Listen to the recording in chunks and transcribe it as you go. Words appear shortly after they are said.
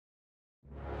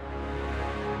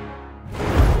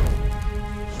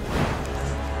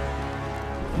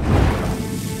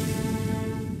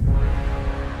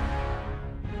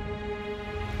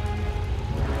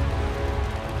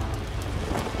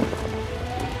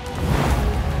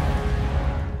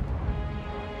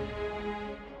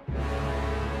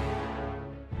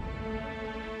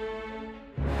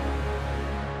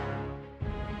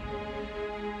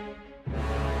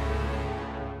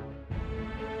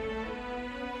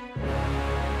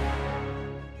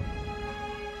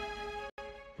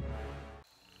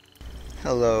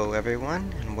Hello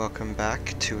everyone, and welcome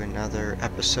back to another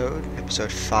episode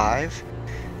 5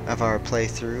 of our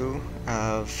playthrough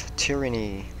of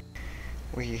Tyranny.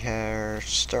 We are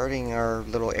starting our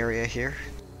little area here,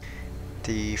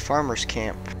 the farmer's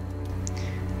camp.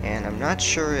 And I'm not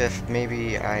sure if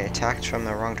maybe I attacked from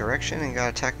the wrong direction and got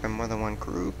attacked by more than one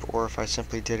group, or if I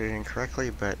simply did it incorrectly,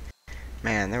 but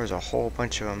man, there was a whole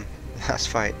bunch of them last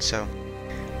fight, so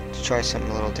to try something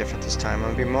a little different this time. I'm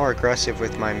going to be more aggressive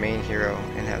with my main hero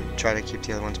and try to keep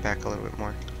the other ones back a little bit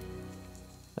more.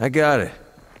 I got it.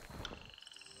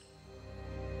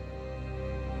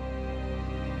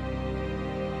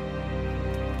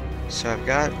 So I've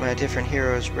got my different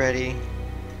heroes ready,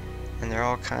 and they're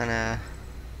all kind of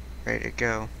ready to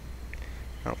go.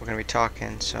 Oh, we're going to be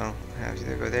talking, so I have to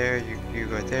either go there, you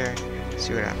go there,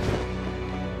 see what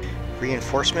happens.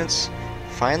 Reinforcements,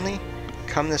 finally,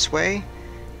 come this way.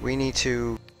 We need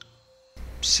to...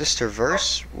 Sister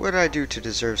verse? What did I do to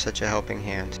deserve such a helping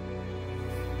hand?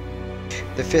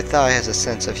 The fifth eye has a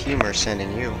sense of humor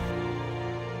sending you.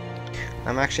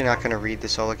 I'm actually not going to read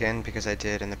this all again because I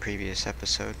did in the previous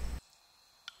episode.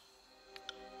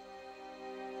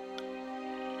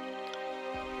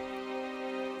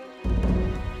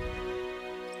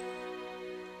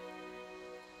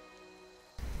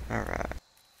 Alright.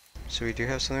 So we do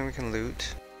have something we can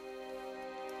loot.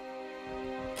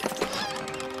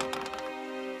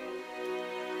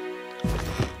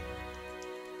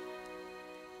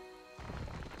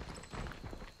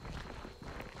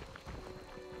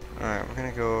 Alright, we're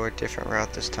gonna go a different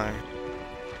route this time.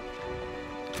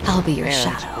 I'll be your And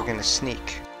shadow. we're gonna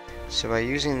sneak. So by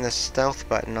using the stealth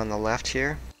button on the left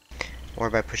here,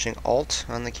 or by pushing Alt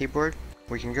on the keyboard,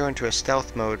 we can go into a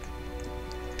stealth mode,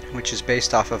 which is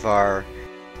based off of our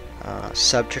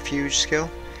subterfuge skill,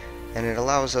 and it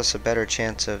allows us a better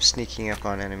chance of sneaking up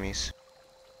on enemies.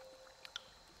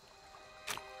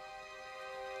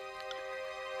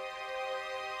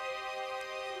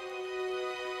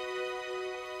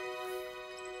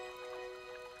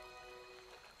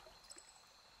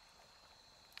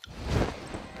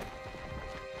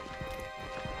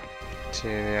 See,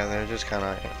 yeah, they're just kind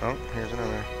of... Oh, here's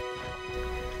another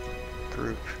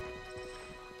group.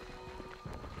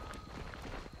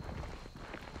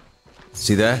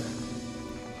 See that?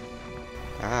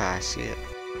 Ah, I see it.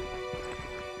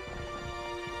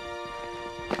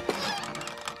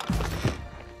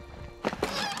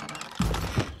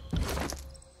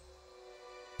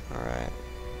 Alright,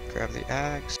 grab the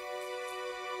axe.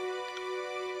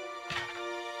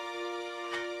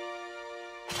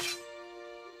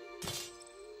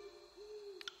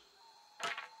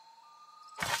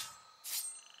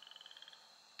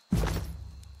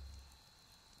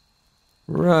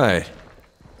 Right.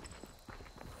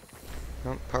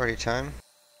 Oh, party time.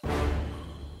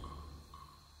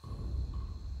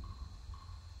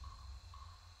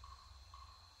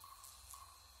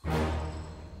 I'm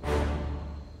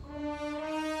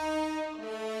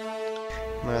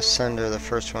gonna sunder the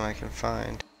first one I can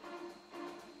find.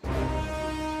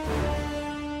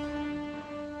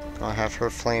 I'll have her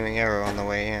flaming arrow on the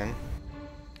way in.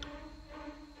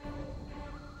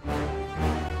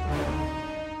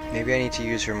 Maybe I need to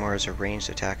use her more as a ranged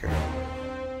attacker.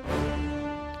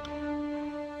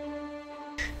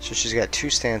 So she's got two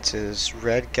stances,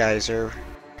 Red Geyser,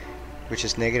 which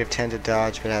is -10 to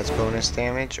dodge but adds bonus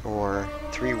damage, or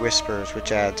 3 Whispers,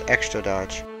 which adds extra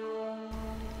dodge.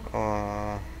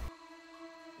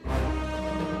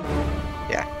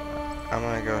 Yeah, I'm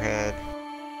gonna go ahead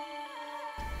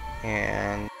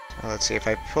and let's see, if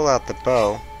I pull out the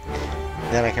bow,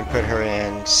 then I can put her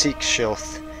in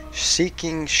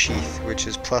Seeking Sheath, which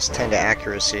is +10 to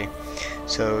accuracy.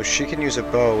 So she can use a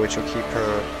bow, which will keep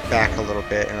her back a little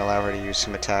bit and allow her to use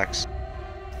some attacks.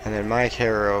 And then my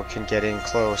hero can get in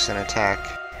close and attack,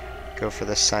 go for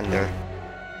the Sunder.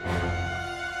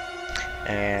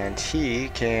 And he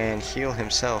can heal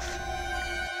himself.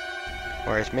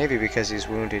 Or it's maybe because he's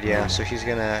wounded, yeah, so he's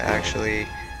gonna actually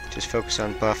just focus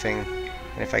on buffing.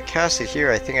 And if I cast it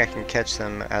here, I think I can catch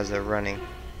them as they're running.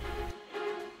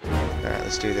 Alright,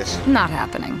 let's do this. Not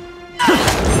happening.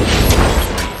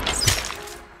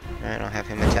 Alright, I'll have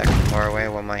him attack from far away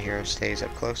while my hero stays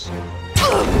up close.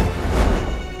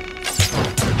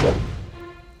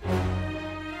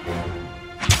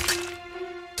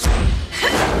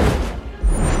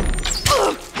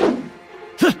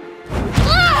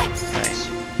 Nice.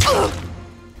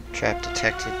 Trap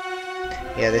detected.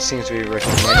 Yeah, this seems to be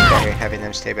working much better, having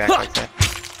them stay back like that.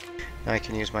 Now I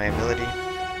can use my ability.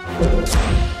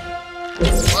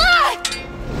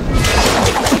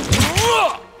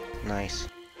 Nice.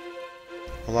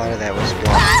 A lot of that was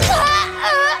blocked.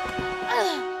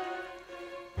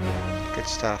 Good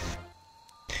stuff.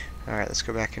 Alright, let's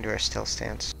go back into our stealth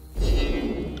stance.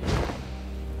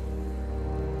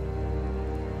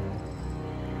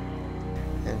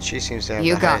 And she seems to have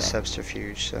the highest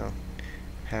subterfuge, so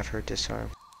have her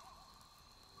disarm.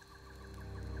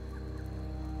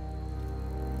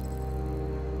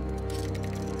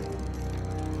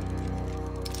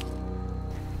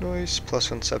 Nice,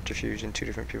 +1 subterfuge and 2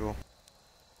 different people.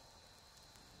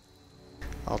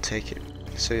 I'll take it.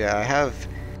 So yeah, I have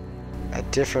a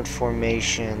different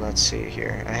formation. Let's see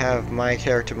here. I have my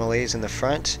character Malaiz in the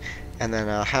front, and then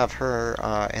I'll have her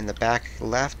in the back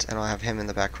left, and I'll have him in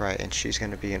the back right, and she's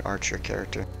going to be an archer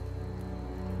character.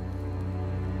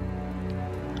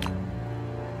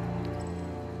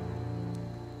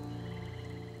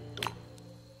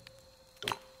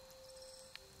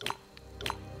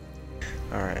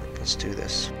 Alright, let's do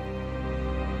this.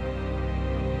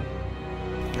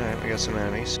 Alright, we got some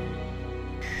enemies.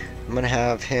 I'm gonna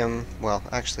have him, well,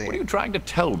 actually... What are you trying to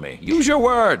tell me? Use your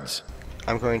words!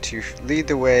 I'm going to lead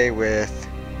the way with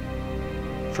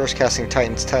first casting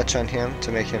Titan's Touch on him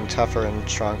to make him tougher and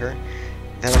stronger.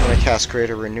 Then I'm going to cast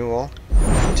Greater Renewal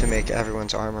to make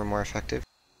everyone's armor more effective.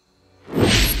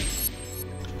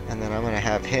 And then I'm going to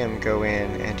have him go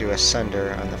in and do a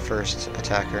Sunder on the first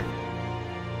attacker.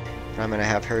 And I'm going to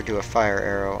have her do a Fire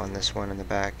Arrow on this one in the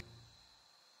back.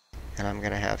 And I'm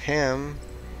going to have him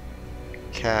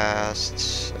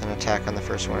cast an attack on the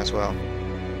first one as well.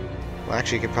 Well,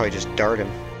 actually, you could probably just dart him.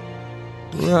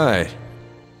 Right.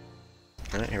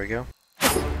 Alright, here we go.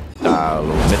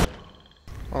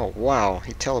 Oh, wow,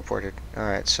 he teleported.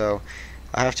 Alright, so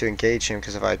I have to engage him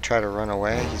because if I try to run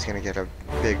away, he's going to get a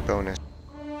big bonus.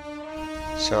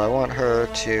 So I want her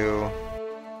to...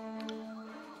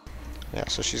 Yeah,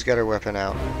 so she's got her weapon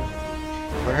out.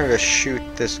 I want her to shoot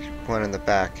this one in the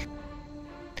back.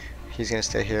 He's going to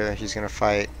stay here, he's going to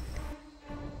fight.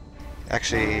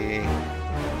 Actually,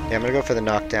 yeah, I'm going to go for the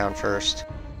knockdown first.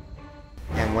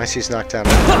 And once he's knocked down,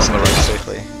 I'm going to disengage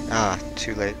safely. Ah,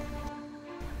 too late.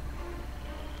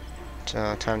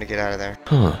 So, time to get out of there.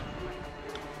 Huh.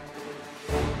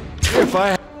 if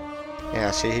I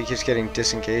Yeah, see, he keeps getting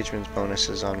disengagement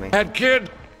bonuses on me. had kids,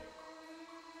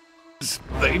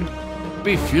 they'd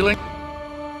be feeling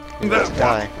I'm about to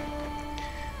die.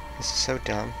 This is so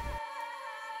dumb.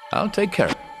 I'll take care.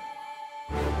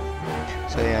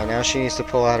 So yeah, now she needs to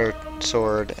pull out her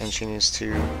sword, and she needs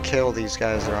to kill these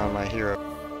guys that are on my hero.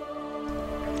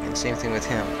 And same thing with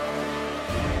him.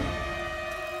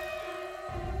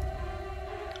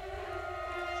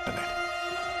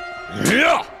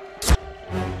 Yeah.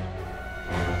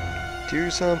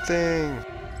 Do something!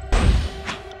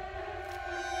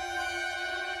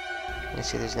 You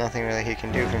see, there's nothing really he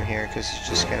can do from here, because he's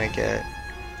just gonna get...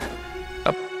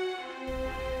 Up.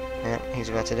 Yep, he's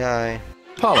about to die.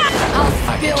 I'll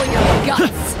spill your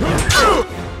guts!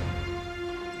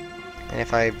 And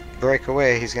if I break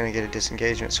away, he's gonna get a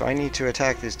disengagement, so I need to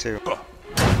attack these two.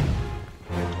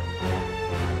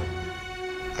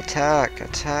 Attack!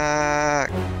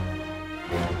 Attack!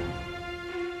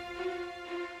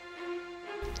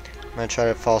 I'm gonna try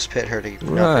to false pit her to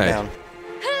knock her down.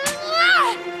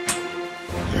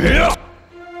 Yeah.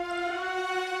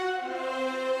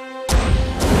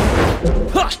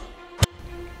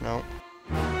 Nope.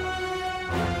 I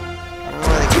don't know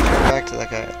why they keep coming back to that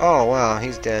guy. Oh wow,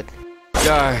 he's dead.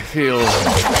 I feel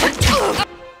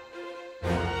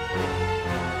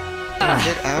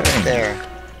Get out of there.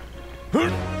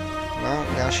 No,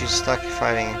 now she's stuck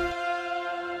fighting.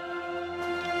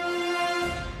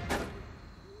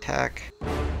 Attack.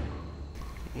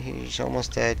 He's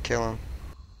almost dead, kill him.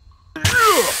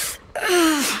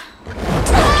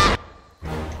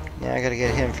 Now I gotta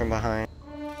get him from behind.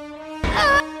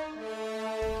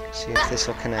 See if this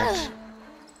will connect.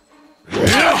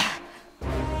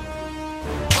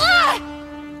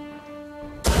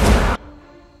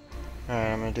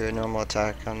 Alright, I'm gonna do a normal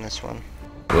attack on this one.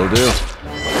 Will do.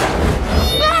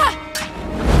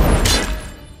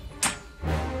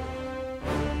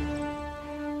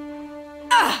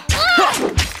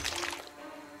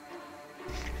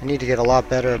 I need to get a lot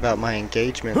better about my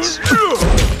engagements.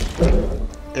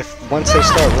 If once they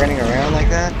start running around like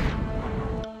that,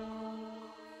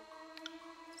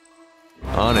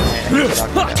 On it. I need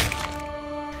to knock them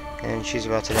down. And she's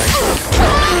about to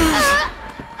die.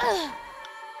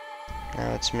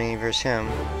 Now it's me versus him.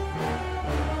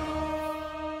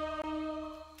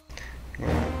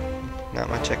 Yeah, not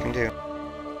much I can do.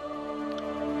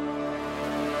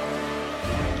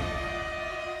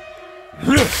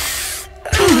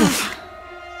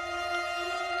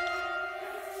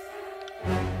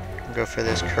 Go for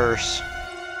this curse.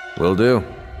 Will do.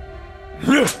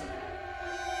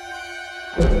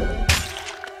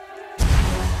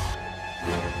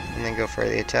 go for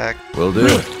the attack. Will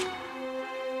do.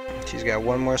 She's got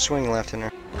one more swing left in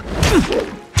her.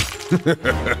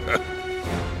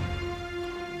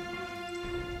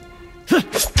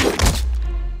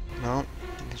 No,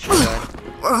 she died.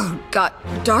 Oh, got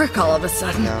dark all of a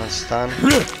sudden. Now it's done.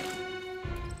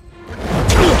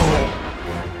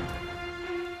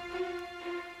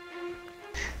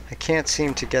 I can't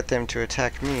seem to get them to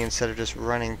attack me instead of just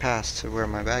running past to where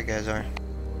my bad guys are.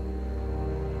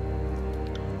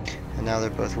 And now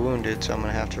they're both wounded, so I'm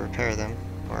gonna have to repair them.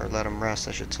 Or let them rest,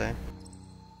 I should say.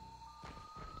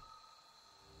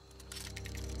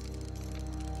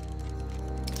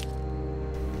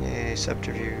 Yay,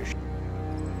 subterfuge.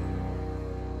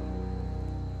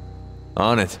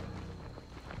 On it.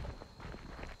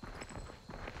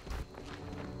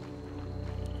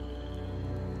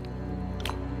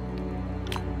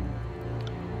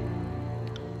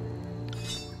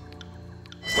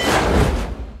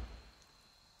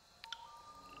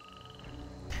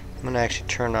 I'm gonna actually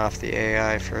turn off the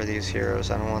AI for these heroes.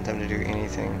 I don't want them to do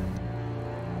anything.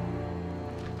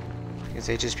 Because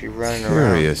they just be running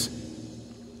around. Curious.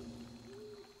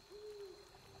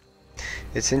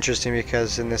 It's interesting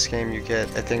because in this game you get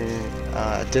a thing,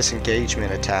 a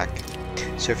disengagement attack.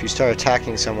 So if you start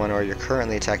attacking someone or you're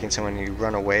currently attacking someone and you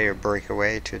run away or break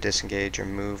away to disengage or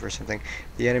move or something,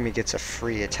 the enemy gets a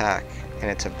free attack, and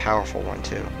it's a powerful one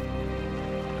too.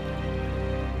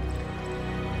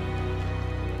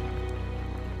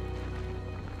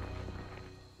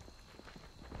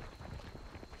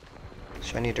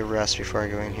 So I need to rest before I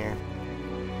go in here.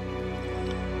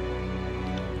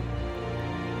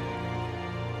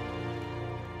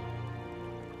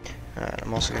 Alright,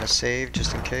 I'm also going to save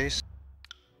just in case.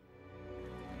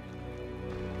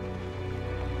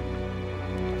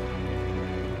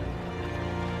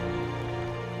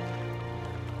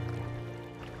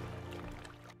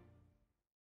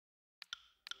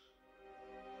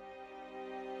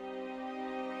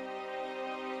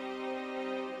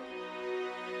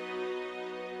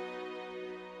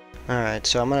 Alright,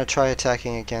 so I'm going to try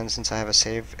attacking again since I have a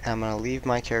save. I'm going to leave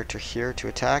my character here to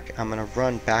attack. I'm going to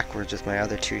run backwards with my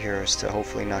other two heroes to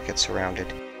hopefully not get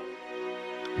surrounded.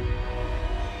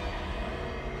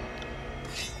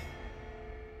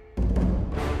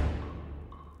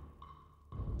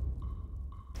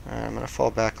 Alright, I'm going to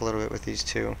fall back a little bit with these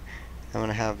two. I'm going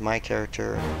to have my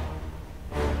character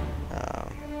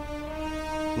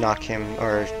knock him,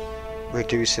 or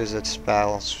reduce his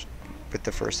spells with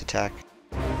the first attack.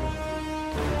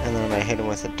 And then I'm going to hit him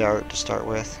with a dart to start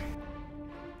with.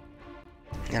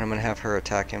 And I'm going to have her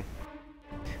attack him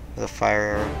with a fire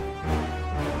arrow.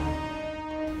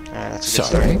 Alright, that's a good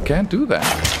Sorry, start. can't do that.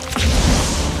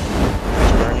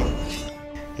 Burning.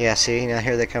 Yeah, see, now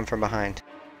here they come from behind.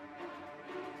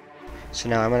 So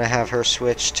now I'm going to have her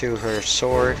switch to her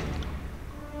sword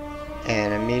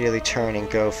and immediately turn and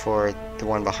go for the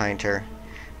one behind her.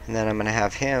 And then I'm going to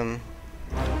have him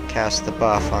cast the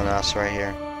buff on us right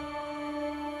here.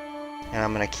 And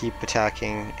I'm going to keep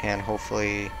attacking and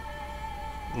hopefully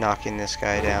knocking this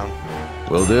guy down.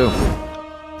 Will do.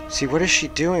 See, what is she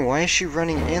doing? Why is she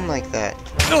running in like that?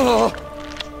 I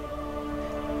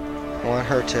want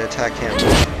her to attack him.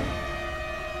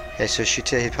 Okay, so she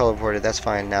teleported. That's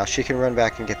fine. Now she can run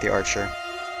back and get the archer.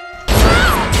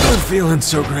 Not feeling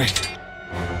so great.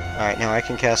 Alright, now I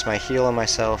can cast my heal on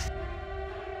myself.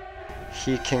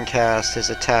 He can cast his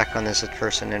attack on this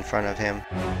person in front of him.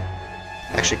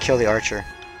 Actually, kill the archer.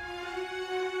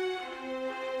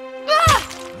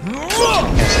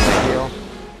 Casting my heal.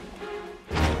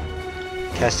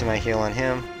 Casting my heal on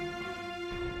him.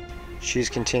 She's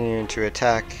continuing to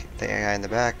attack the guy in the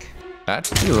back. That's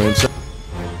feeling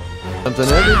something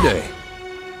every day.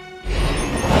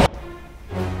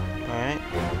 Alright.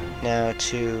 Now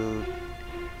to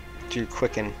do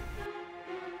quicken.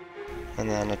 And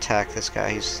then attack this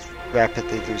guy. He's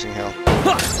rapidly losing health.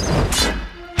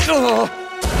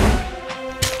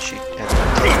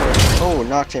 Oh,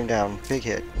 knocked him down. Big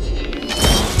hit.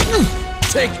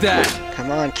 Take that!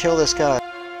 Come on, kill this guy.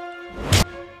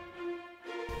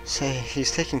 Say,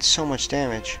 he's taking so much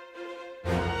damage.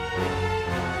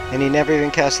 And he never even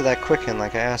casted that quicken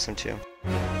like I asked him to.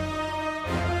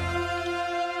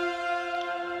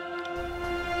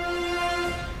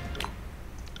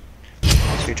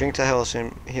 So we drink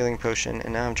the healing potion,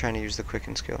 and now I'm trying to use the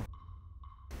quicken skill.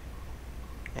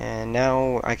 And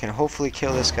now I can hopefully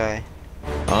kill this guy.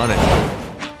 On it.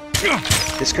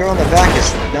 This girl in the back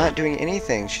is not doing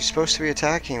anything. She's supposed to be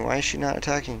attacking. Why is she not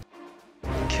attacking?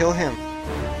 Kill him.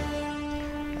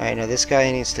 Alright, now this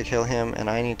guy needs to kill him, and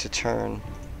I need to turn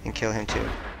and kill him too.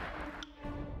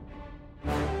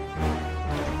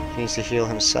 He needs to heal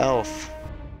himself.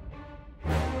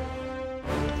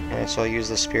 Alright, so I'll use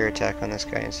the spear attack on this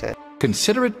guy instead.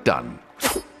 Consider it done.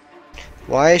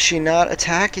 Why is she not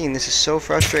attacking? This is so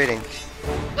frustrating.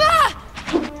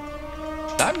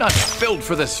 I'm not built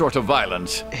for this sort of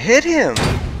violence. Hit him!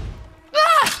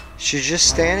 She's just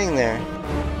standing there.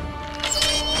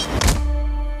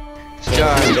 So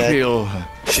I he's dead. feel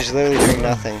She's literally doing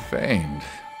nothing. faint.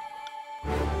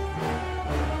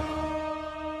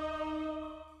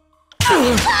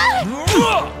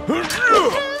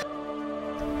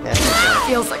 Yeah,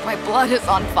 Feels like my blood is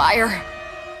on fire.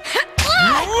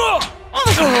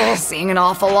 Seeing an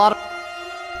awful lot of...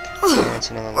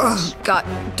 that's another loss. Got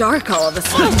dark all of a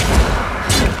sudden.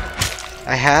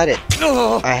 I had it.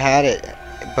 I had it.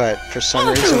 But for some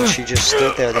reason she just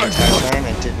stood there the entire time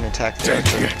and didn't attack the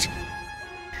character.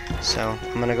 So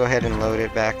I'm gonna go ahead and load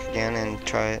it back again and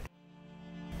try it.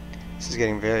 This is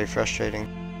getting very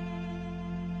frustrating.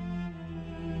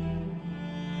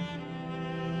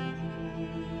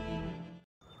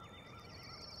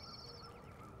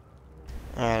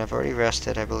 Alright, I've already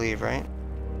rested, I believe, right?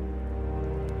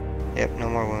 Yep, no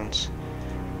more wounds.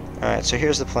 Alright, so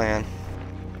here's the plan.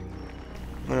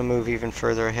 I'm gonna move even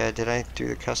further ahead. Did I do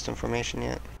the custom formation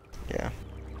yet? Yeah.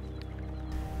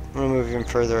 I'm gonna move even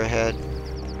further ahead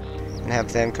and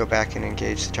have them go back and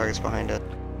engage the targets behind us.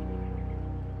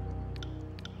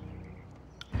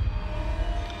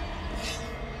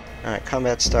 Alright,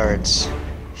 combat starts.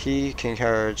 He can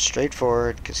charge straight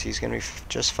forward because he's gonna be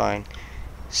just fine.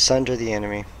 Sunder the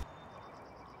enemy.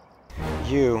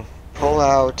 You pull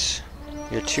out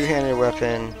your two-handed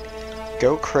weapon,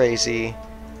 go crazy,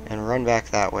 and run back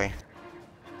that way.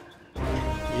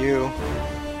 You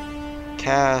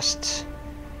cast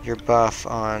your buff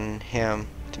on him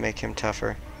to make him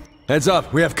tougher. Heads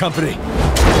up, we have company.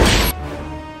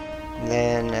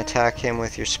 Then attack him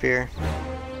with your spear.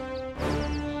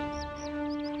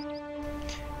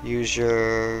 Use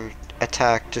your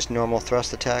attack, just normal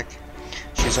thrust attack.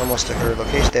 She's almost to her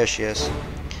location. There she is.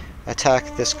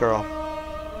 Attack this girl.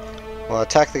 Well,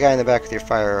 attack the guy in the back with your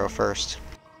fire arrow first.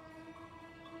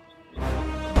 Another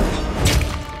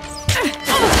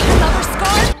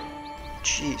scar?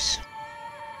 Jeez.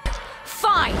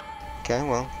 Fine. Okay,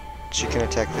 well, she can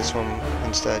attack this one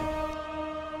instead.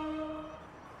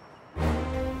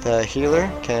 The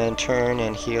healer can turn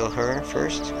and heal her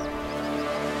first.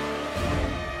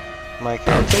 My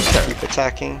character can keep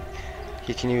attacking.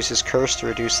 He can use his curse to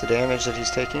reduce the damage that he's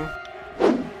taking.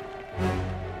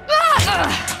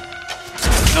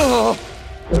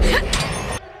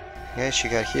 Okay, she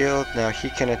got healed. Now he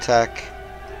can attack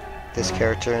this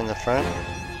character in the front.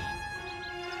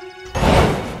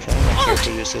 Okay, my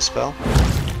character used his spell.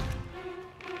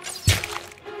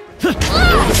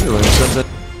 Doing something.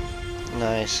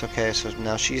 Nice, okay, so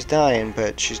now she's dying,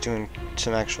 but she's doing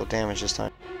some actual damage this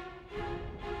time.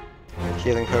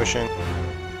 Healing potion.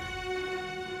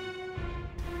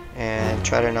 And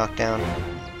try to knock down.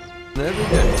 Every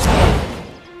day.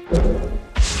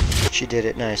 She did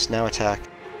it, nice. Now attack.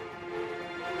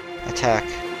 Attack.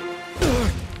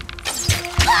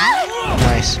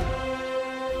 Nice.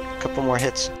 Couple more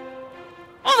hits.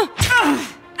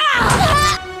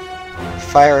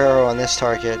 Fire arrow on this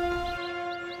target.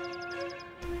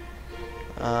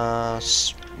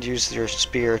 Use your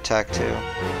spear attack too.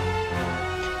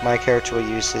 My character will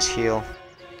use his heal.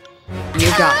 You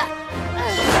got it.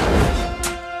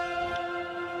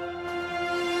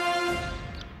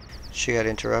 She got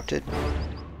interrupted.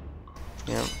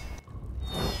 Yep.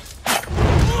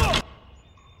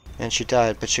 And she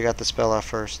died, but she got the spell off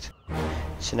first.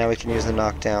 So now we can use the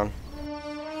knockdown.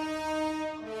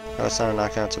 Oh, it's not a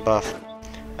knockdown, it's a buff.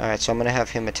 Alright, so I'm gonna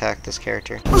have him attack this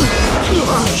character.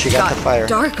 She got the fire.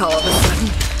 Dark all of a sudden.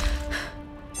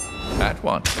 At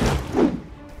one.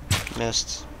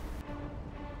 Missed.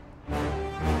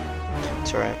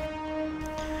 It's alright.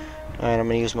 Alright, I'm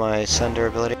gonna use my Sunder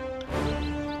ability.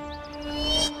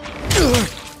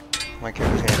 My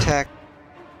character's gonna attack.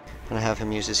 I'm gonna have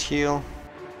him use his heal.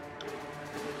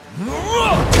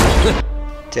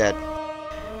 Dead.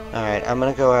 Alright, I'm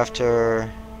gonna go after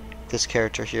this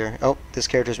character here. Oh, this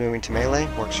character's moving to melee.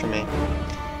 Works for me.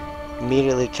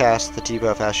 Immediately cast the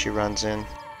debuff as she runs in.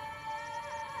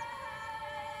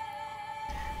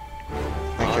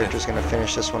 My character's gonna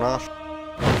finish this one off.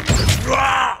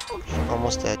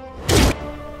 Almost dead.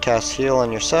 Cast heal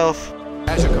on yourself.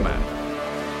 As your command.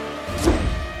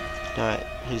 Alright,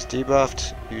 he's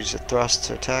debuffed. Use a thrust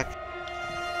to attack.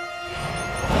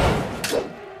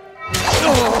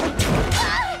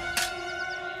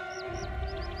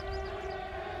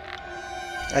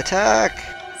 Attack!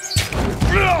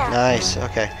 Nice,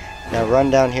 okay. Now run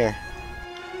down here.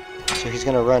 So he's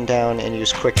gonna run down and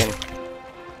use Quicken.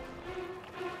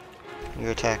 You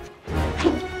attack.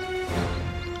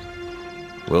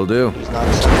 Will do. He's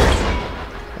not stunned.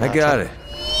 I got it.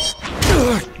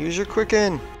 Use your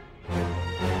quicken.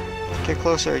 Get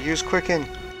closer. Use quicken.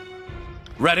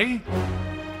 Ready?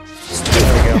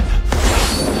 There we go.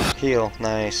 Heal.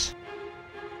 Nice.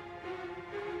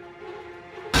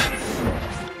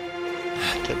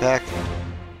 Get back.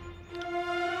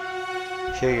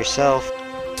 Heal yourself.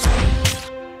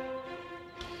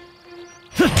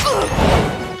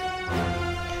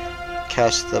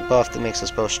 Cast the buff that makes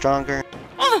us both stronger.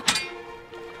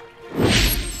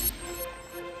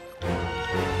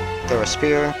 Throw a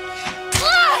spear.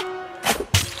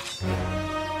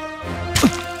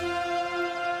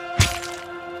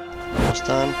 Almost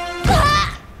done.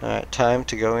 Alright, time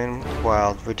to go in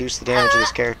wild. Reduce the damage of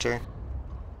this character.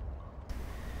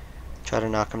 Try to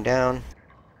knock him down.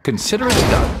 Consider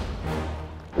it done.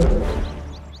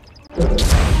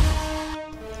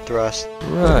 Thrust.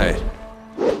 Right.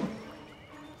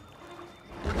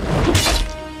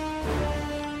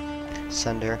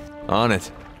 Sender. On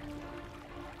it.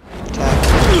 Attack.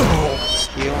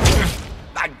 Heal.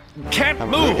 I can't I'm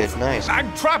move. wounded. Nice.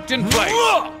 I'm trapped in place.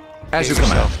 As you Save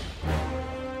command. yourself.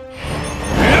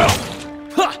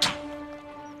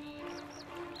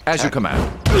 As you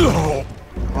command.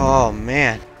 Oh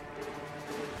man.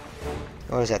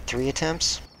 What was that? 3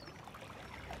 attempts?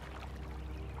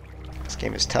 This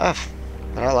game is tough,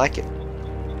 but I like it.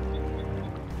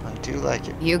 I do like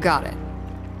it. You got it.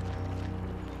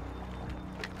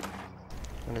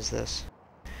 What is this?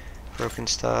 Broken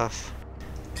stuff.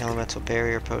 Elemental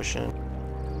barrier potion.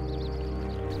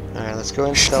 Alright, let's go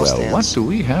in stealth Well, stance. what do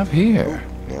we have here?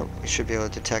 Yep, we should be able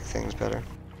to detect things better.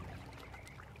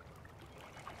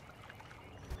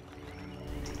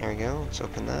 There we go, let's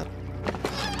open that.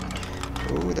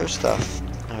 Ooh, there's stuff.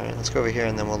 Alright, let's go over here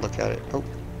and then we'll look at it. Oh.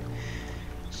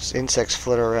 Insects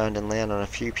flutter around and land on a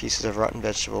few pieces of rotten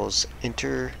vegetables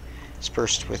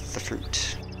interspersed with the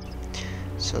fruit.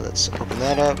 So let's open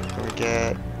that up and we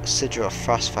get a sigil of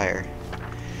frostfire.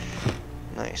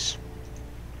 Nice.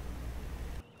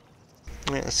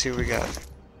 Alright, let's see what we got.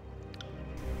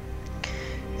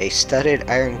 A studded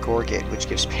iron gorget, which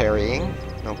gives parrying.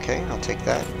 Okay, I'll take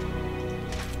that.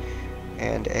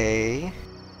 And a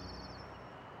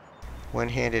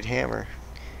one-handed hammer.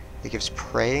 It gives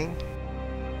praying.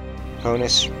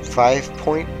 Bonus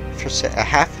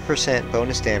 0.5%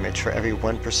 bonus damage for every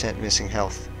 1% missing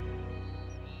health.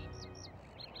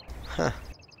 Huh.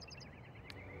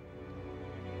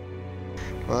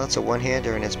 Well, that's a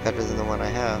one-hander and it's better than the one I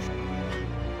have.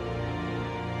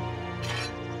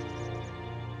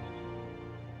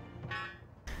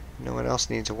 No one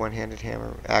else needs a one-handed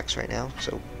hammer axe right now,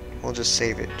 so we'll just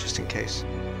save it just in case.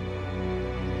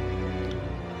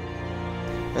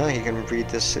 Now you can read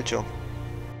this sigil.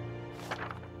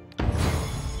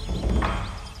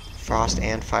 Frost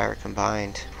and fire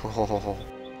combined. Oh.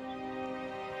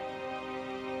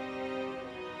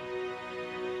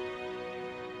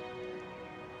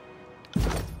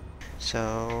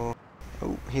 So,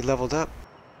 oh, he leveled up.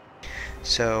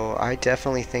 So I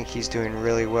definitely think he's doing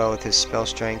really well with his spell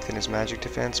strength and his magic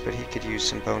defense, but he could use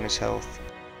some bonus health.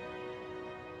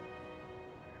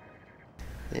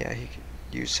 Yeah, he could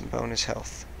use some bonus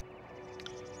health.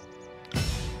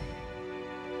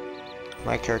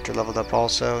 My character leveled up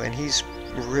also, and he's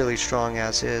really strong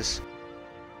as is.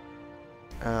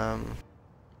 I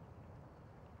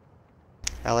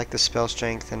like the spell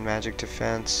strength and magic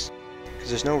defense, because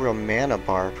there's no real mana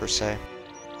bar per se.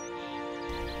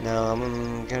 No,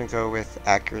 I'm gonna go with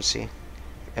accuracy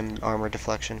and armor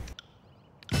deflection.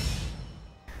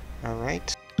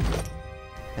 Alright.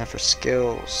 Now for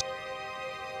skills.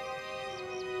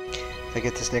 If I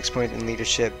get this next point in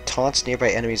leadership, taunts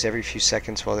nearby enemies every few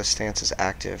seconds while this stance is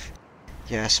active.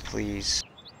 Yes, please.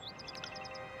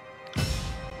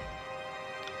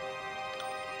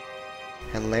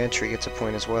 And Lantry gets a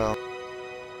point as well.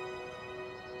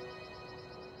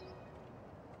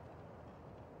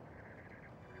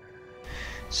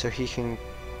 So he can...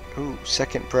 Ooh,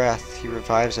 second breath. He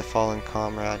revives a fallen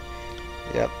comrade.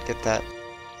 Yep, get that.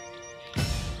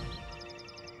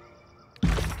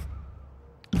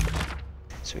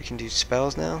 So we can do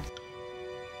spells now.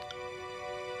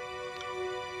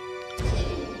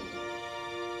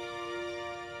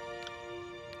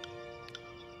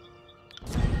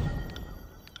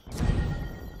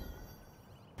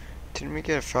 Didn't we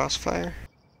get a frostfire?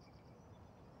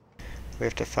 We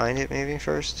have to find it maybe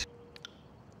first?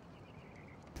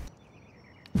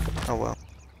 Oh well.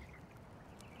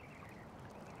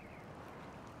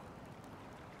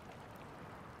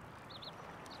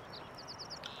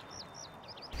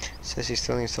 Says he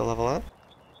still needs to level up.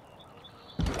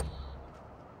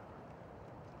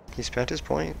 He spent his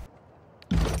point.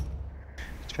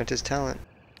 Spent his talent.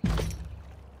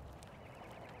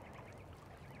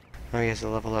 Oh, he has a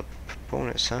level up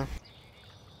bonus, huh?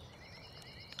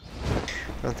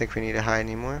 I don't think we need to hide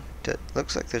anymore.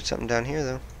 Looks like there's something down here,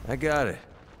 though. I got it.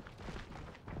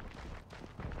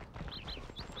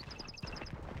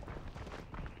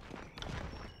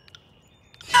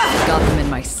 Got them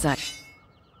in my sight.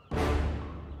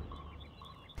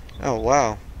 Oh,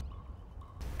 wow.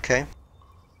 Okay.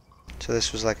 So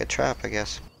this was like a trap, I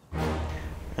guess.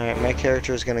 Alright, my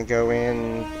character is gonna go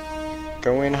in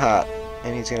hot,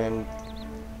 and he's gonna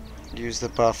use the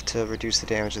buff to reduce the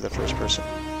damage of the first person.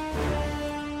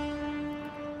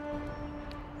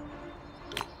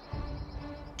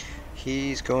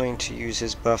 He's going to use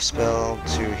his buff spell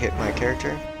to hit my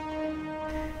character,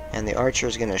 and the archer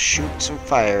is gonna shoot some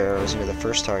fire arrows into the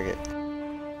first target.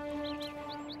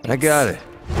 I got it.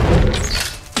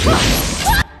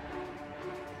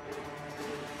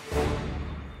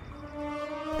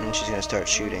 And she's gonna start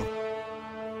shooting.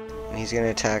 And he's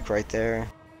gonna attack right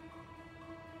there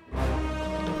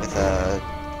with a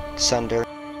sunder.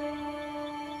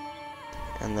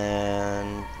 And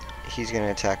then he's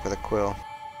gonna attack with a quill.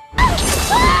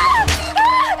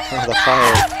 Oh, the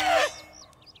fire.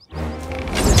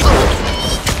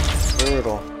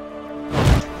 Brutal.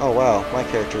 Oh wow, my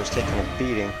character is taking a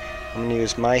beating. I'm gonna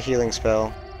use my healing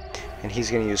spell, and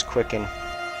he's gonna use Quicken.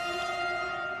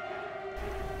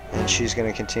 And she's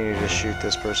gonna continue to shoot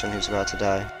this person who's about to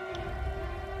die.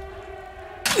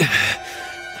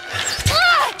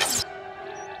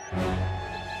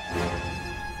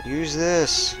 Use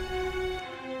this.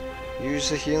 Use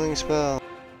the healing spell.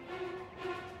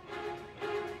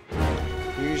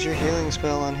 Use your healing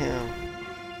spell on him.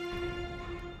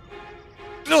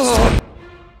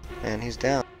 And he's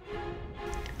down.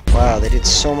 Wow, they did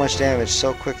so much damage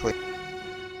so quickly.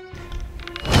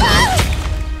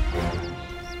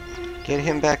 Get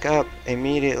him back up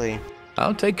immediately.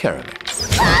 I'll take care of it.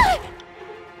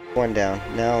 One down.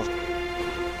 Now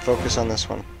focus on this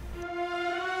one.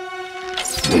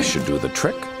 This should do the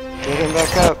trick. Get him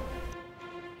back up.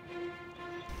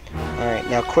 Alright,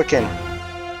 now Quicken.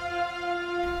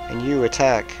 And you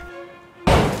attack.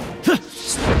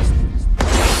 That's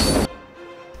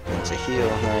a heal,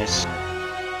 nice.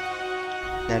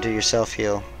 Now do your self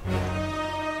heal.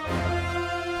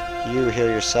 You heal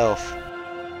yourself.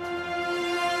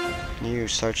 You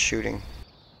start shooting.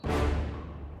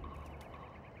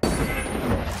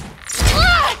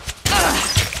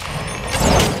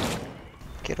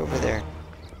 Get over there.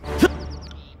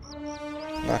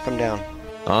 Knock him down.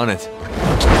 On it.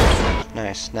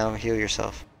 Nice, now heal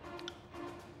yourself.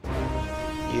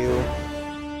 You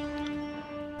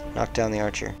knock down the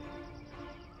archer.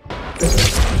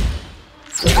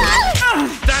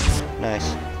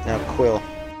 Nice. Now Quill.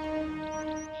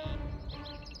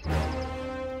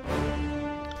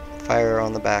 Fire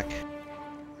on the back.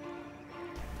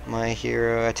 My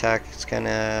hero attack is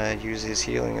gonna use his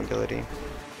healing ability.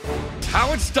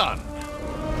 How it's done.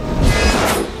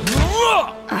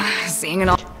 Seeing it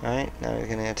all. Alright, now he's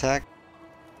gonna attack.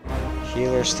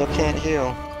 Healer still can't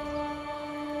heal.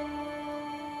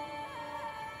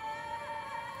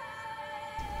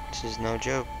 This is no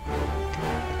joke.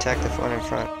 Attack the one in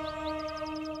front.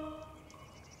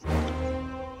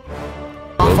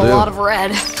 Awful lot of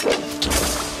red.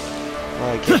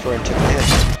 Oh, he kicked for and took a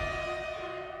hit.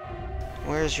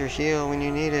 Where's your heal when you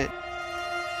need it?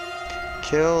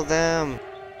 Kill them!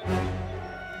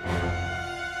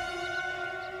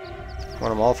 I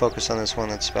want them all focused on this one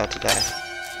that's about to die.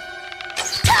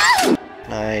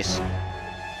 Nice.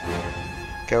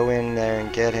 Go in there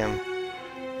and get him.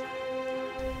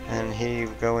 And he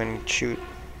go and shoot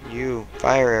you.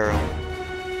 Fire arrow.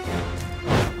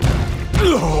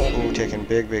 Ooh, taking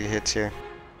big hits here.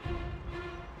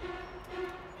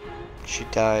 She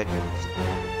died.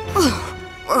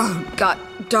 Got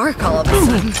dark all of a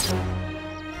sudden.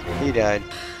 He died.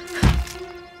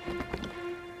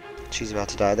 She's about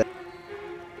to die.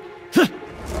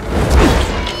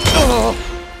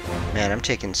 Man, I'm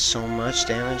taking so much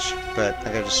damage, but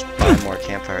I gotta just buy more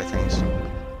campfire things.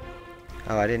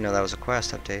 Oh, I didn't know that was a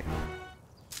quest update.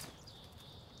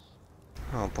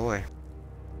 Oh boy.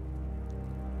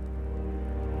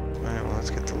 Alright, well, let's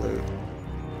get the loot.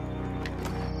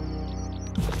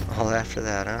 All after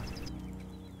that, huh?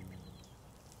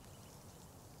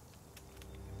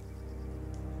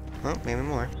 Oh, maybe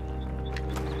more.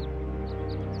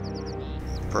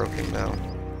 Broken bow.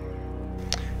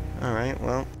 Alright,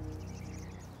 well.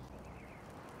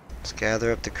 Let's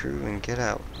gather up the crew and get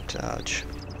out. Dodge.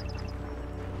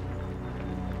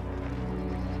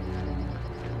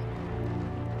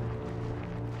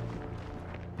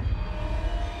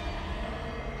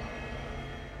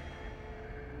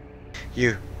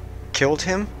 You killed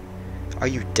him? Are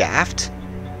you daft?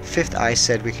 Fifth Eye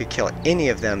said we could kill any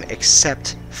of them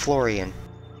except Florian.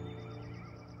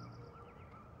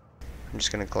 I'm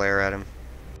just gonna glare at him.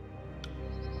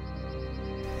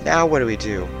 Now what do we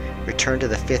do? Return to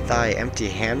the Fifth Eye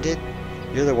empty-handed?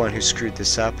 You're the one who screwed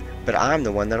this up, but I'm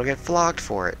the one that'll get flogged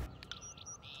for it.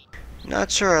 Not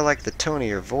sure I like the tone of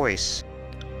your voice.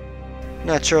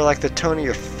 Not sure I like the tone of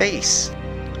your face.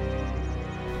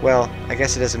 Well, I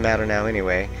guess it doesn't matter now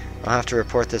anyway. I'll have to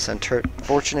report this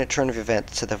unfortunate turn of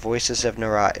events to the Voices of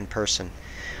Narat in person.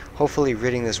 Hopefully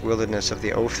ridding this wilderness of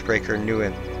the Oathbreaker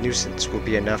nuisance will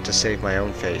be enough to save my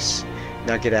own face.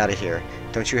 Now get out of here.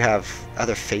 Don't you have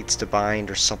other fates to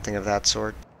bind or something of that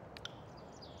sort?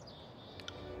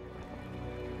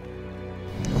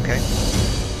 Okay.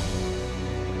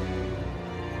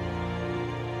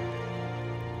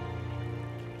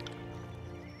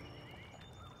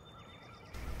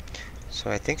 So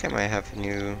I think I might have a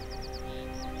new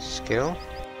skill.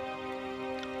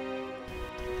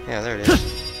 Yeah, there it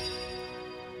is.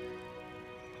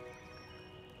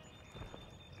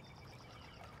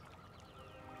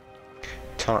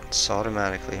 Taunts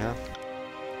automatically, huh?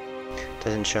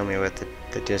 Doesn't show me what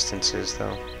the distance is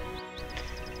though.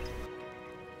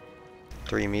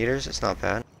 3 meters, it's not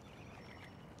bad.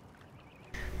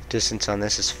 Distance on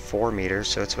this is 4 meters,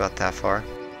 so it's about that far.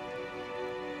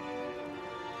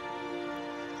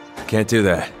 Can't do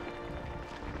that.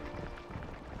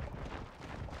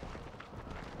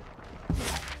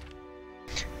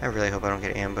 I really hope I don't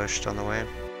get ambushed on the way.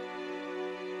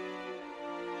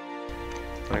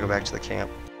 I'm gonna go back to the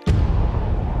camp.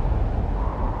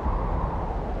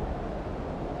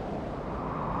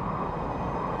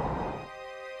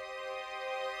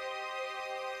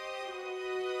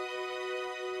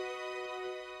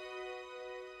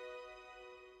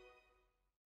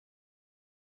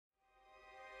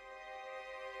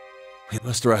 We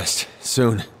must rest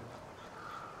soon.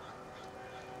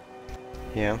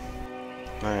 Yeah.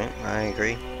 Alright, I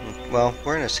agree. Well,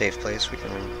 we're in a safe place. We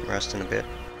can rest in a bit.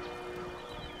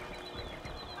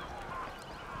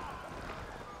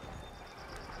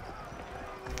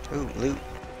 Ooh, loot.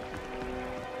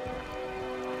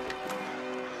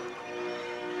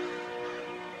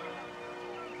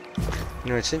 You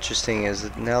know, what's interesting is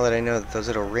that now that I know that those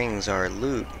little rings are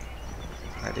loot,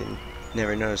 I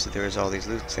never noticed that there was all these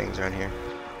loot things around here.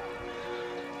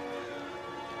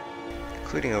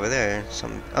 Including over there,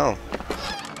 some... Oh!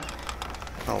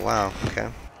 Oh, wow, okay.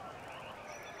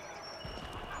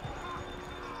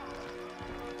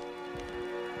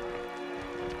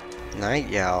 Night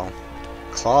Yowl.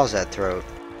 Claws at throat.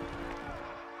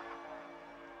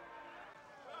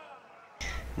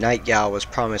 Night Yowl was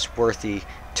promised worthy,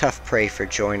 tough prey for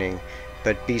joining,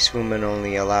 but Beast Woman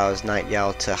only allows Night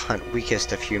Yowl to hunt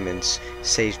weakest of humans,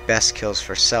 save best kills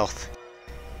for stealth.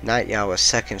 Night Yowl was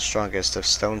second strongest of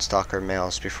Stonestalker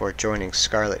males before joining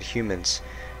Scarlet humans,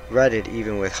 rutted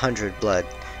even with 100 blood,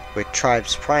 with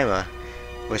Tribe's Prima,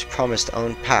 was promised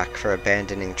own pack for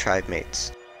abandoning tribe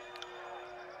mates.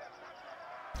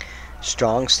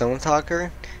 Strong Stonestalker?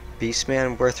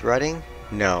 Beastman worth rutting?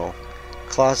 No.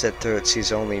 Claws at throat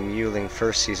sees only mewling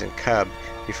first season cub,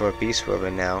 before Beast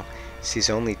Woman now sees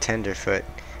only Tenderfoot,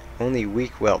 only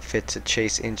weak whelp fit to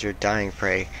chase injured dying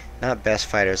prey, not best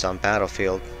fighters on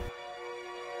battlefield.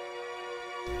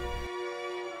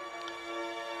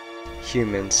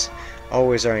 Humans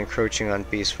always are encroaching on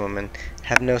Beast Woman,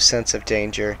 have no sense of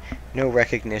danger, no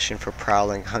recognition for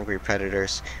prowling hungry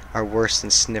predators, are worse than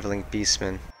sniveling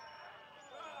beastmen.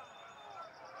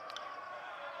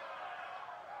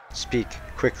 Speak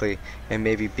quickly, and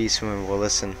maybe Beast Woman will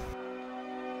listen.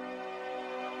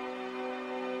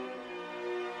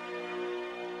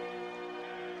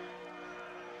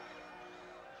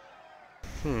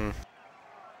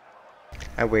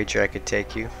 I wager I could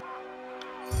take you.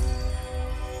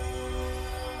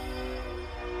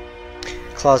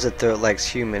 Closet Throat likes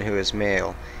human who is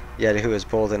male, yet who is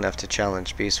bold enough to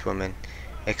challenge Beast Woman.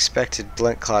 Expected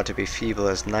Blunt Claw to be feeble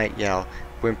as Night Yowl,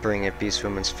 whimpering at Beast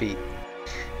Woman's feet.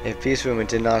 If Beast Woman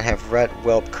did not have Rut,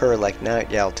 Whelp, Cur like Night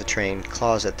Yowl to train,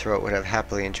 Claws at Throat would have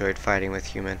happily enjoyed fighting with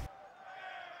human.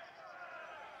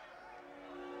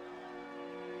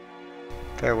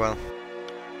 Farewell.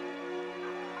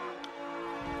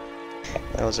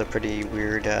 That was a pretty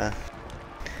weird,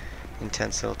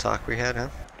 intense little talk we had, huh?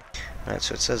 Alright,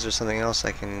 so it says there's something else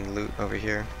I can loot over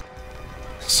here.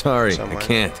 Sorry, somewhere. I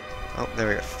can't. Oh, there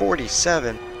we go.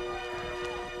 47!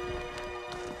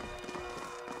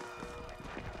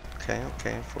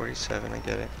 Okay, 47, I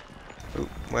get it. Ooh,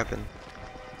 weapon.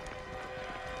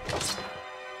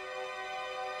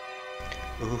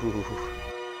 Ooh.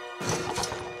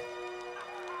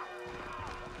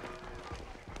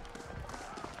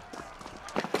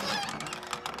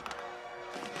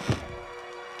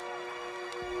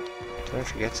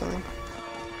 get something?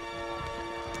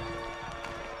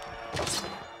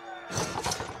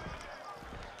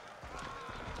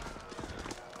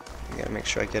 I gotta make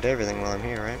sure I get everything while I'm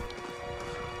here, right?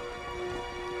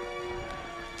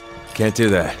 Can't do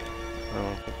that.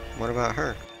 Oh, what about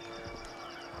her?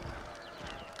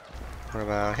 What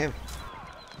about him?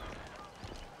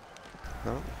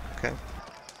 No? Okay.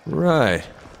 Right.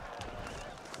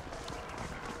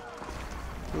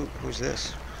 Who's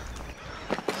this?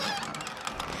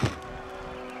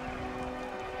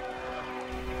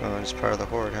 Oh, it's part of the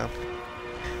horde, huh?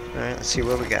 Alright, let's see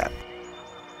what we got.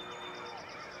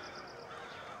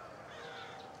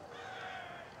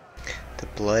 The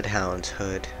Bloodhound's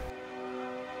hood.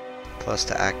 Plus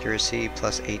to accuracy,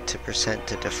 plus 8%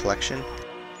 to deflection.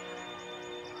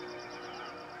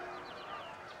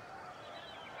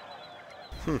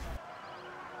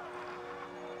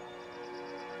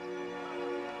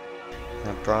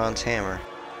 A bronze hammer.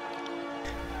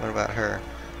 What about her?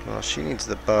 Well, she needs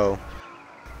the bow.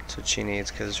 That's what she needs,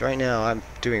 because right now I'm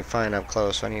doing fine up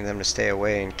close, so I need them to stay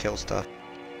away and kill stuff.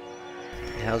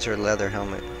 How's her leather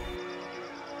helmet?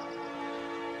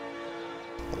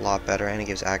 A lot better, and it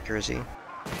gives accuracy.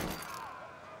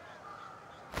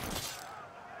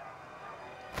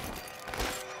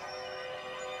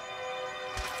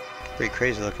 Pretty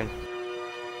crazy looking.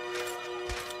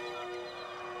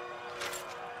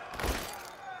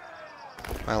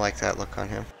 I like that look on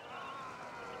him.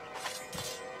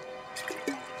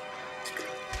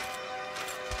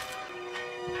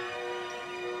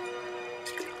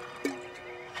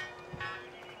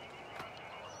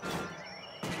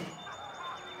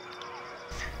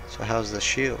 So how's the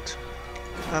shield?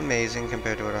 Amazing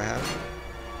compared to what I have.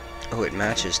 Oh, it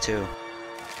matches too.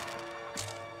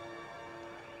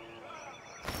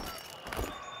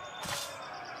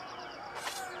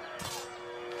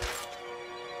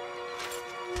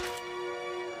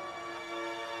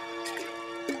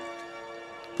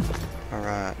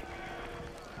 Alright.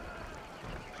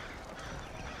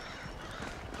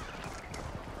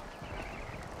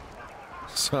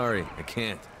 Sorry, I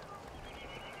can't.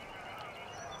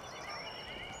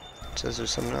 It says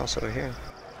there's someone else over here.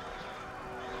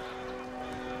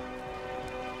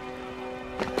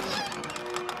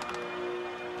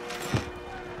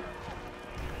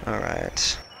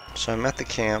 Alright. So I'm at the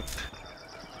camp.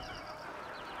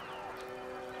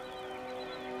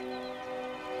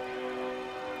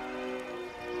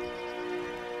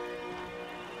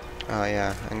 Oh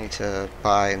yeah, I need to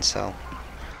buy and sell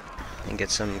and get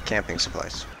some camping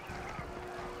supplies.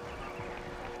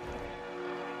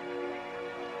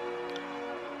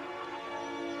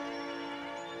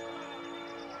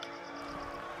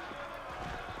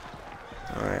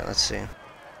 Alright, let's see.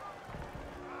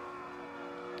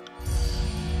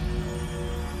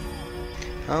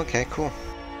 Okay, cool.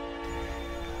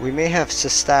 We may have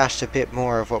stashed a bit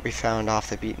more of what we found off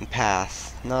the beaten path.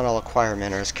 Not all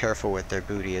acquiremen are as careful with their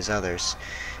booty as others.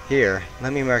 Here,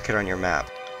 let me mark it on your map.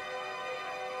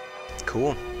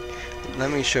 Cool.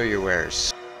 Let me show your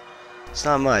wares. It's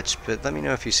not much, but let me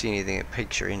know if you see anything that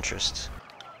piques your interest.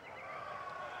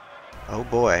 Oh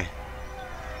boy.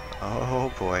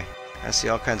 Oh boy. I see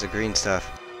all kinds of green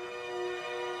stuff.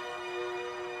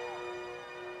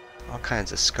 All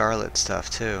kinds of scarlet stuff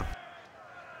too.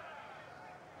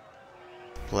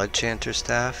 Blood Chanter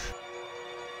staff.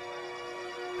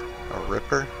 A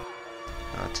ripper.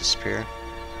 Oh, it's a spear.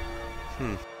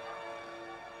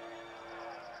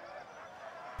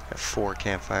 Got 4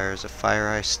 campfires. A fire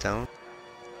ice stone.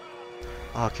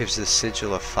 Oh, it gives the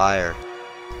sigil of fire.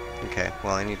 Okay,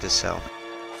 well I need to sell.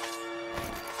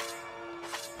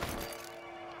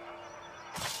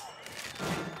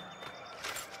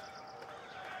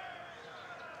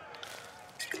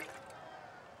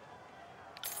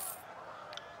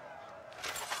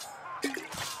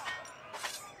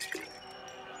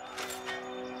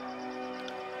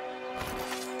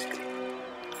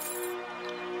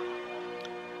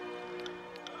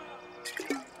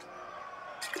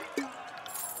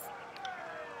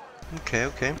 Okay,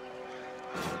 okay.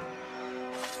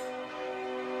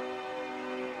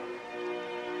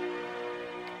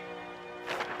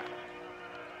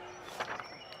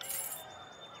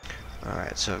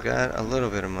 Alright, so I've got a little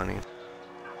bit of money.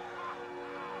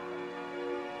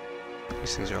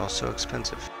 These things are all so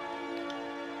expensive.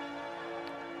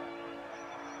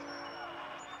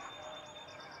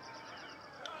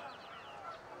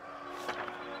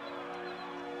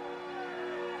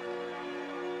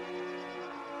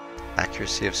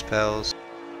 Accuracy of spells.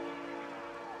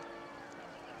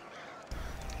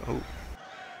 Oh.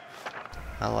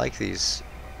 I like these.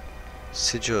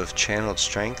 Sigil of channeled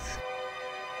strength.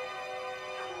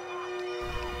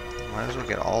 Might as well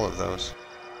get all of those.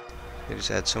 They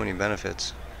just add so many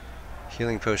benefits.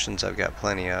 Healing potions I've got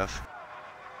plenty of.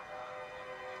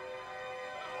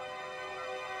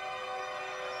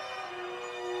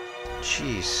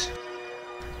 Jeez.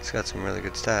 It's got some really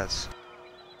good stats.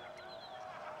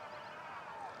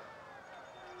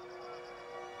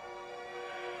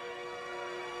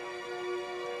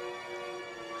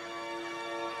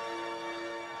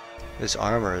 This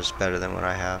armor is better than what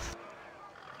I have.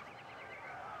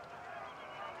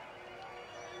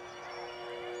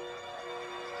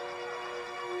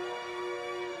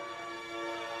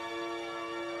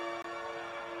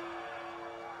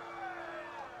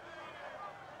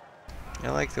 I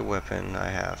like the weapon I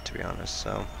have, to be honest,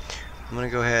 so I'm gonna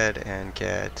go ahead and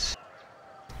get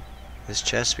this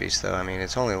chest piece, though. I mean,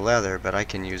 it's only leather, but I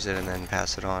can use it and then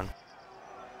pass it on.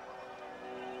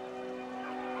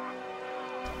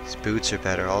 These boots are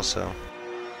better also.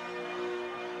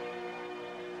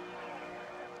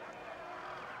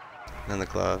 And then the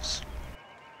gloves.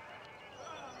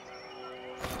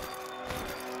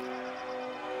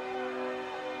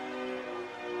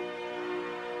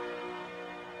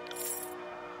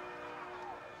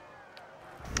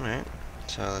 Alright,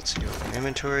 so let's see, open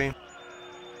inventory.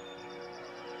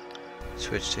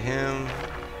 Switch to him.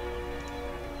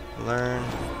 Learn.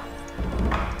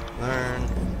 Learn.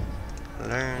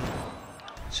 Learn.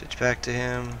 Switch back to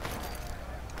him.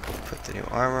 Put the new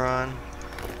armor on.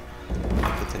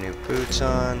 Put the new boots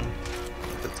on.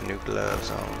 Put the new gloves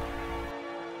on.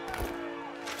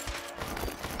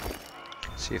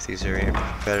 See if these are any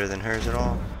better than hers at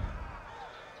all.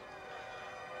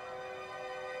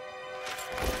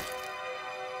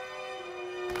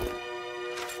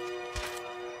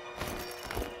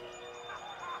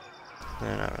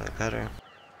 They're not really better.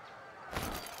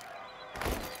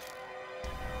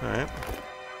 Alright.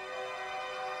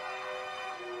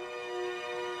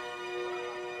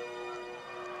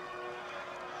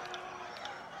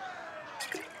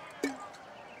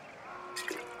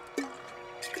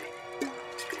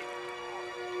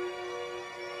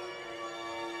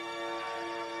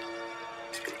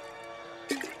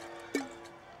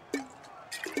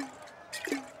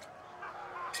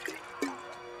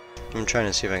 I'm trying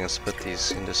to see if I can split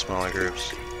these into smaller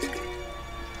groups.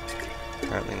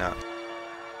 Apparently not.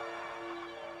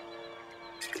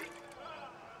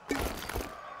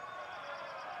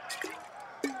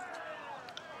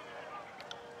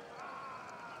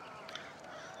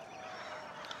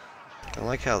 I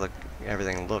like how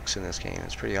everything looks in this game.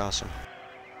 It's pretty awesome.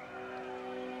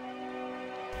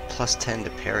 Plus 10 to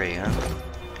parry, huh?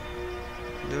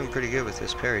 I'm doing pretty good with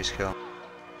this parry skill.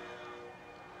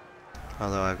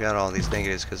 Although I've got all these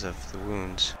negatives because of the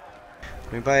wounds.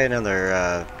 Let me buy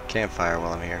another campfire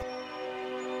while I'm here.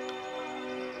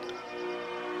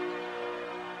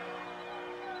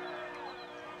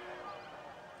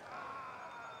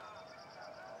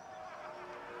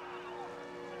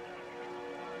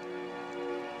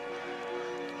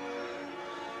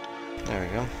 There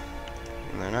we go.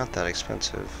 And they're not that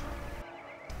expensive.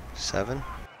 7?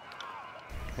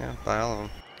 Yeah, buy all of them.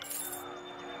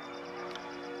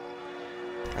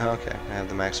 Oh, okay, I have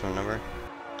the maximum number.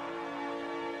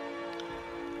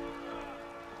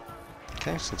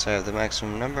 Okay, since I have the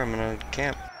maximum number, I'm gonna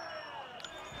camp.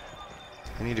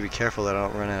 I need to be careful that I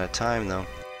don't run out of time, though.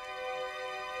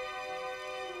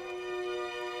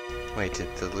 Wait,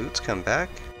 did the loots come back?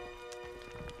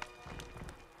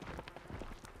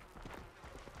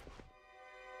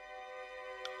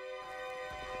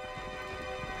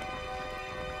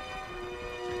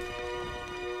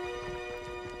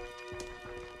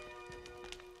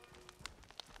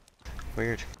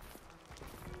 Weird.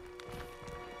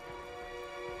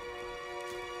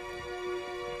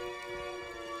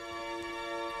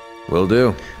 Will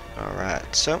do.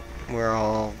 Alright, so we're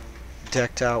all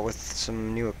decked out with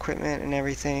some new equipment and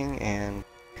everything, and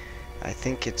I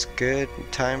think it's good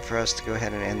time for us to go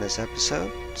ahead and end this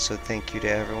episode. So thank you to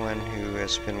everyone who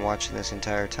has been watching this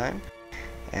entire time,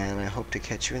 and I hope to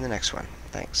catch you in the next one.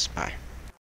 Thanks, bye.